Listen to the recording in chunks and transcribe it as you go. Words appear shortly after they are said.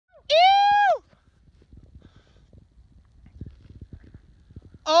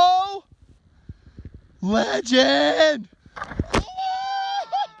Legend!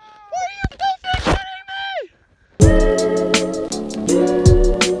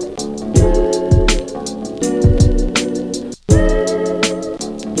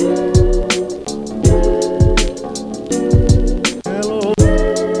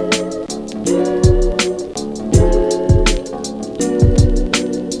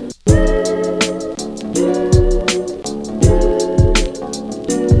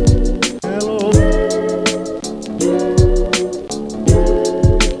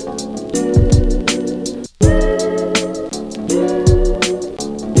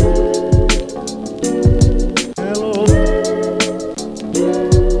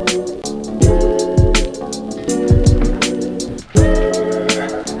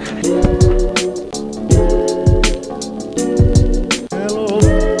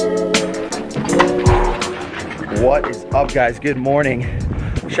 What is up, guys? Good morning.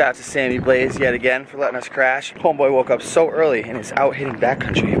 Shout out to Sammy Blaze yet again for letting us crash. Homeboy woke up so early and is out hitting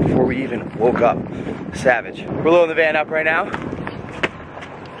backcountry before we even woke up. Savage. We're loading the van up right now.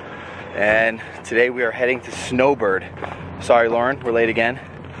 And today we are heading to Snowbird. Sorry, Lauren, we're late again.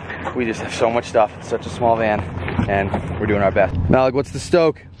 We just have so much stuff. It's such a small van and we're doing our best. Malek, what's the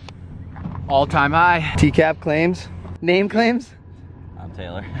stoke? All-time high. TCAP claims? Name claims? I'm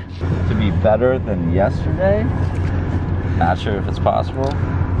Taylor. To be better than yesterday? Not sure if it's possible.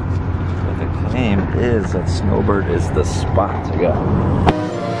 But the claim is that Snowbird is the spot to go.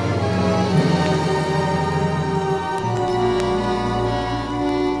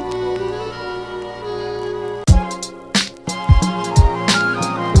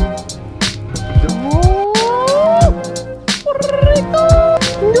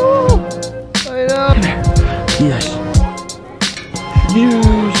 Yes. Yes.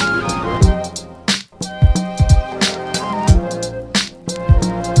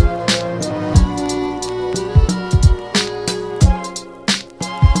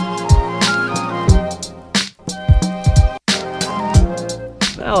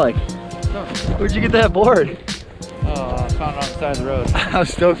 Malek, where'd you get that board? Oh, I found it on the side of the road. How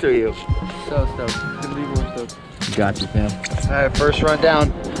stoked are you? So stoked. Couldn't be more stoked. Got you, fam. Alright, first run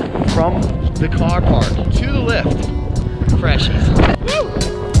down from the car park to the lift. Freshies. Woo!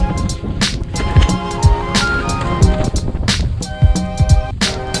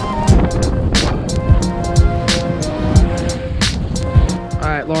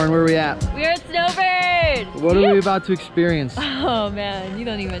 Alright, Lauren, where are we at? We're at Snowbird! What are we about to experience? Oh man, you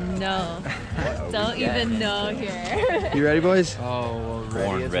don't even know. Don't even know here. You ready, boys? Oh, well,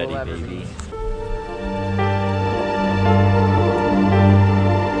 Born ready, baby.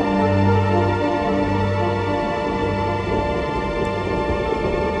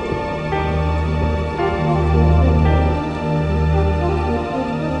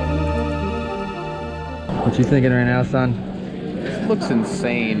 What you thinking right now, son? This looks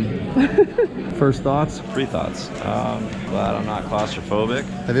insane. First thoughts? Three thoughts. Glad I'm not claustrophobic.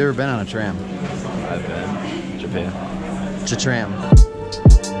 Have you ever been on a tram? I've been Japan. Tram.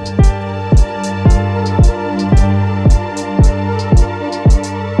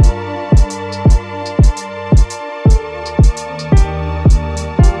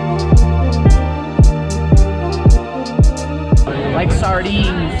 Like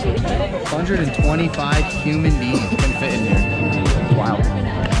sardines. 125 human beings can fit in here. Wow.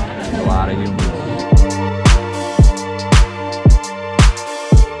 A lot of humans.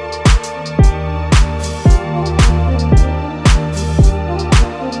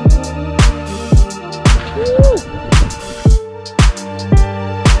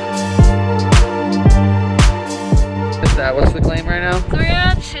 What's the claim right now? So we're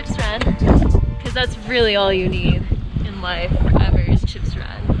at Chips Run, because that's really all you need in life forever is Chips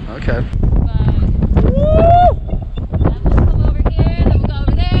Run. Okay. But then we'll come over here, then we'll go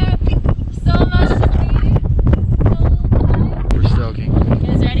over there. So much to see. We're stoking. You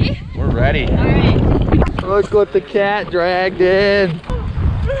guys ready? We're ready. Alright. Look what the cat dragged in.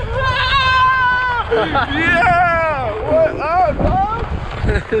 Yeah! What up, dog?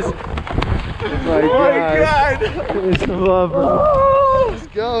 Oh my god. It's a lover. Let's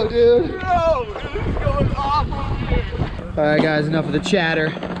go, dude. Yo, this is going off on me. Alright guys, enough of the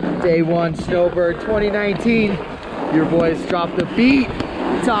chatter. Day one, Snowbird 2019. Your boys dropped the beat.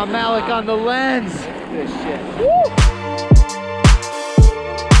 Tom Malek on the lens. This shit. Woo!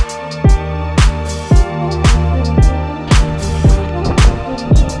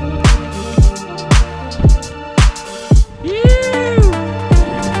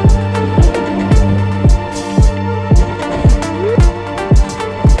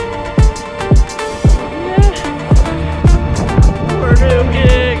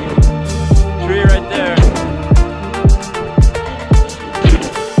 Tree right there.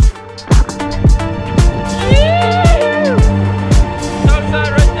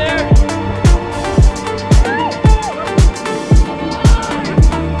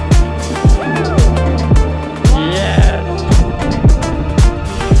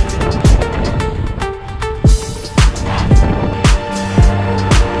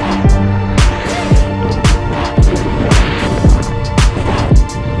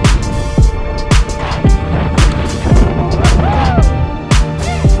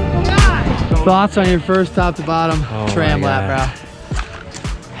 Thoughts on your first top to bottom tram lap, bro?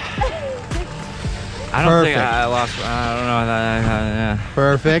 I don't think I lost. I don't know. Yeah.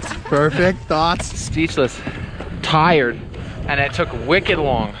 Perfect. Thoughts? Speechless. Tired. And it took wicked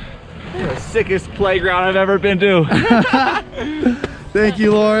long. The sickest playground I've ever been to. Thank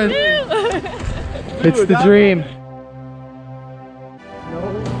you, Lauren. It's the dream. No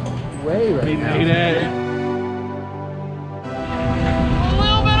way right now. Made it. A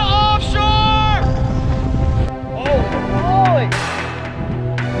little bit of offshore! Oh, holy!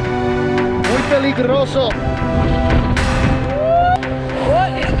 Muy peligroso.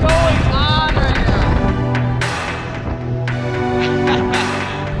 What is going on right now?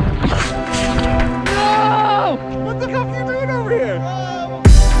 No! What the fuck are you doing over here?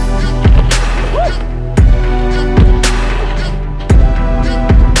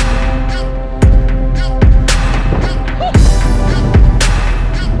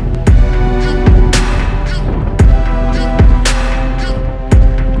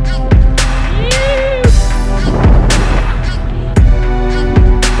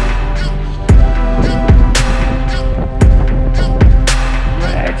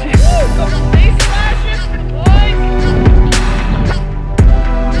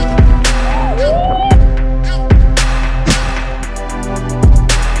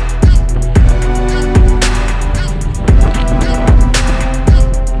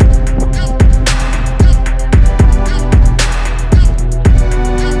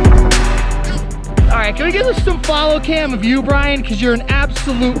 Can we get us some follow cam of you, Brian? Because you're an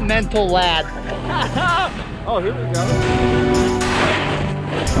absolute mental lad. Oh, here we go.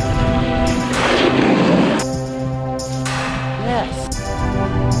 Yes.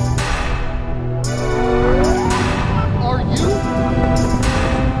 Are you?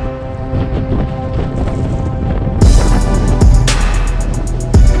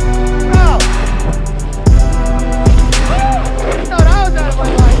 Oh. No, that was out of my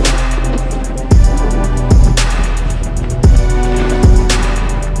mind.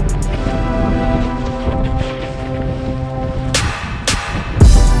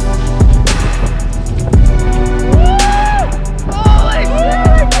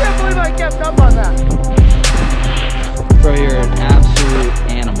 Bro, you're an absolute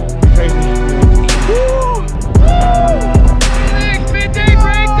animal. Midday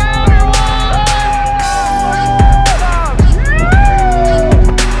breakdown or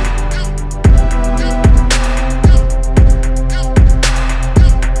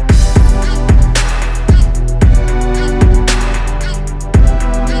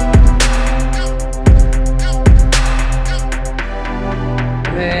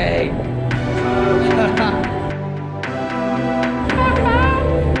Hey.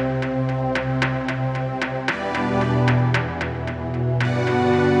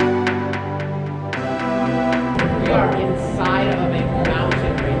 We are inside of a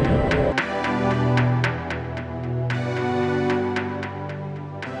mountain right now.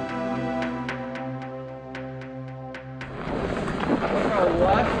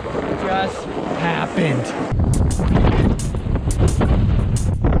 What just happened?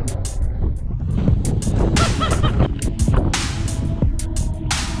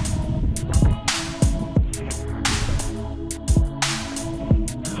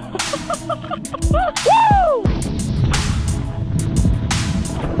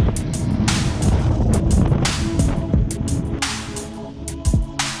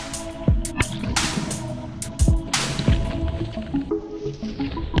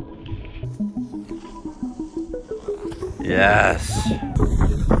 Yes.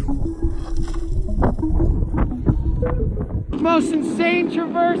 Most insane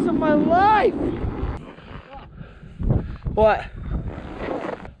traverse of my life. What?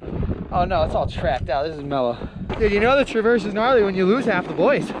 Oh no, it's all tracked out. This is mellow. Dude, you know the traverse is gnarly when you lose half the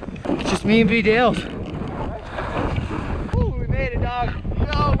boys. It's just me and B Dales. Ooh, we made it, dog.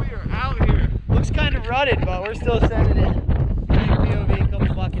 Yo, we are out here. Looks kind of rutted, but we're still sending it. POV,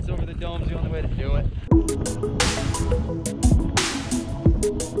 couple buckets over the dome's the only way to do it.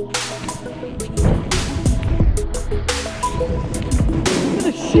 Look at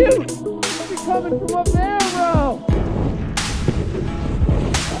the chute! They're coming from up there, bro!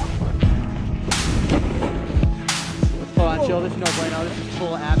 Hold on, chill. This is no bueno. This is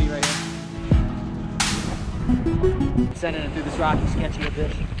full Abby right here. Sending it through this rocky, sketchy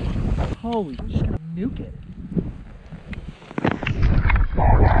abyss. Holy, we're just gonna nuke it.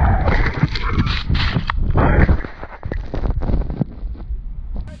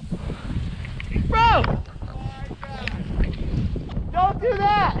 Bro! Don't do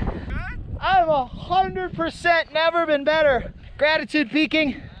that! I'm 100% never been better. Gratitude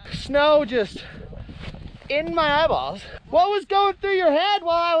peaking. Snow just in my eyeballs. What was going through your head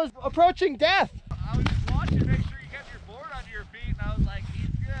while I was approaching death? I was just watching, make sure you kept your board under your feet, and I was like, he's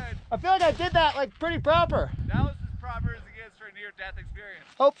good. I feel like I did that like pretty proper. That was as proper as it gets for a near-death experience.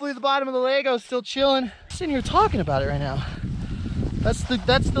 Hopefully the bottom of the Lego's still chilling. Sitting here talking about it right now. That's the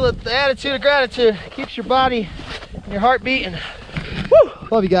attitude of gratitude. Keeps your body and your heart beating. Woo!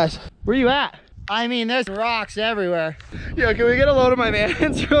 Love you guys. Where you at? I mean, there's rocks everywhere. Yo, can we get a load of my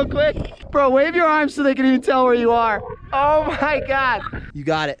vans real quick? Bro, wave your arms so they can even tell where you are. Oh my God. You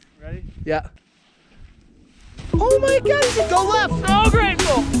got it. Ready? Yeah. Oh my God, you can go left. So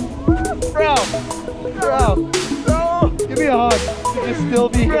grateful. Bro. No. Give me a hug. You can still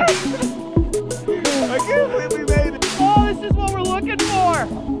be here. I can't believe we made it. Oh, this is what we're looking for.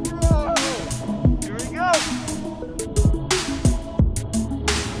 Here we go.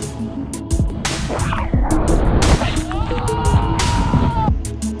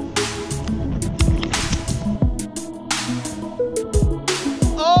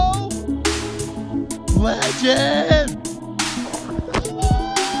 Oh, legend.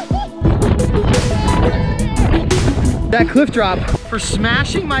 That cliff drop for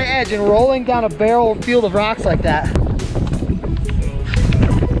smashing my edge and rolling down a barrel field of rocks like that.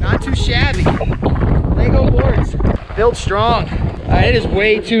 Not too shabby. Lego boards, built strong. All right, it is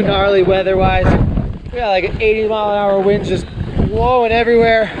way too gnarly weather-wise. We got like an 80-mile-an-hour wind just blowing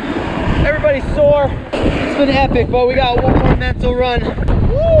everywhere. Everybody's sore. It's been epic, but we got one more mental run.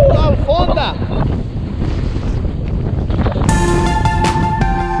 Woo, Alfonda.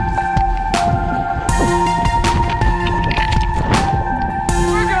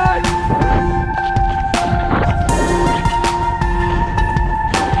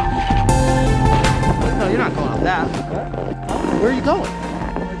 Where are you going?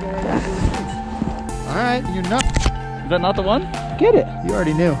 All right, you're not. Is that not the one? Get it. You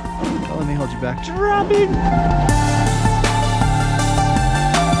already knew. Oh, let me hold you back. Dropping.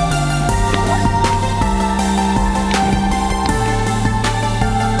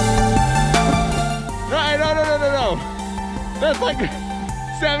 No. That's like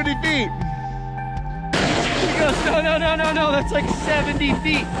 70 feet. He goes, no. That's like 70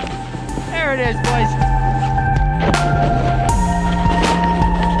 feet. There it is, boys.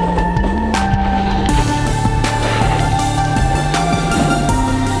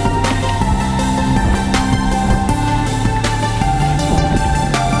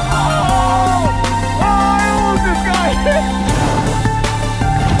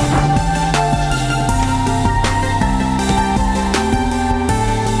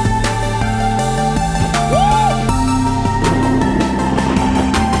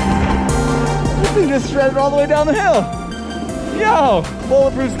 Just shredded all the way down the hill. Yo,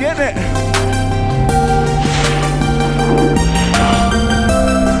 Bulletproof's getting it.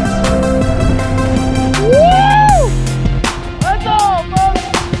 Woo! Let's go, folks.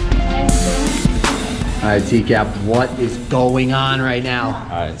 All right, T-Cap, what is going on right now?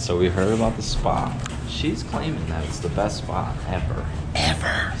 All right, so we heard about the spot. She's claiming that it's the best spot ever.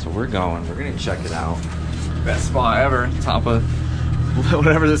 So we're going, we're gonna check it out. Best spot ever, top of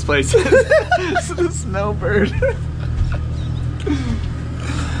whatever this place is. The Snowbird.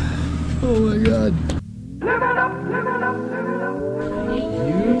 Oh my God.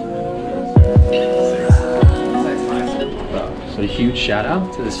 So a huge shout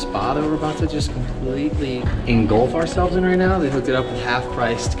out to the spa that we're about to just completely engulf ourselves in right now. They hooked it up with half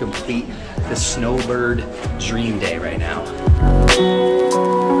price to complete the Snowbird Dream Day right now.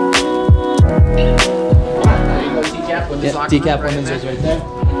 Yeah, Decap Women's is right there.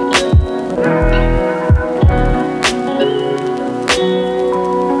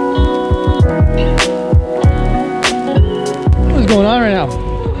 What's going on right now?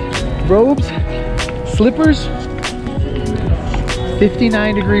 Robes, slippers,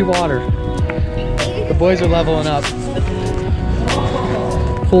 59-degree water. The boys are leveling up.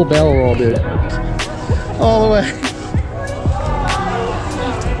 Full barrel roll, dude. All the way.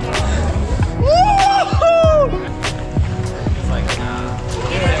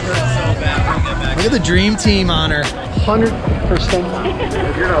 Look at the dream team on her. 100%.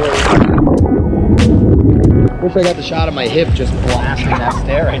 Wish I got the shot of my hip just blasting that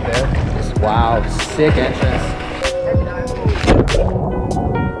stair right there. Wow, sick entrance.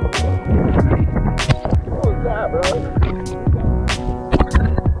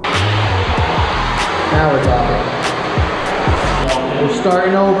 Now we're talking. We're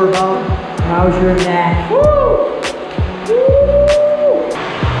starting over, Bone. How's your neck? Woo!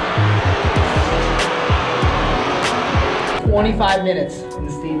 25 minutes in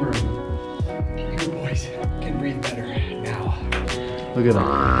the steam room. You boys can breathe better now. Look Look at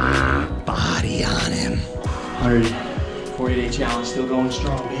him. Body on him. 140-day challenge, still going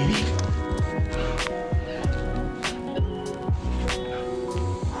strong, baby.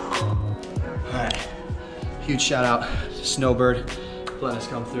 All right, huge shout out to Snowbird for letting us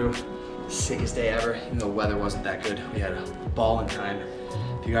come through. Sickest day ever, even though the weather wasn't that good. We had a ball in time.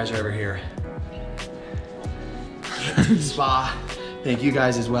 If you guys are ever here, get to the spa. Thank you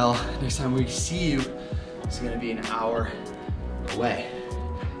guys as well. Next time we see you, it's gonna be an hour away,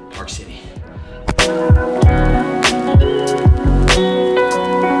 Park City.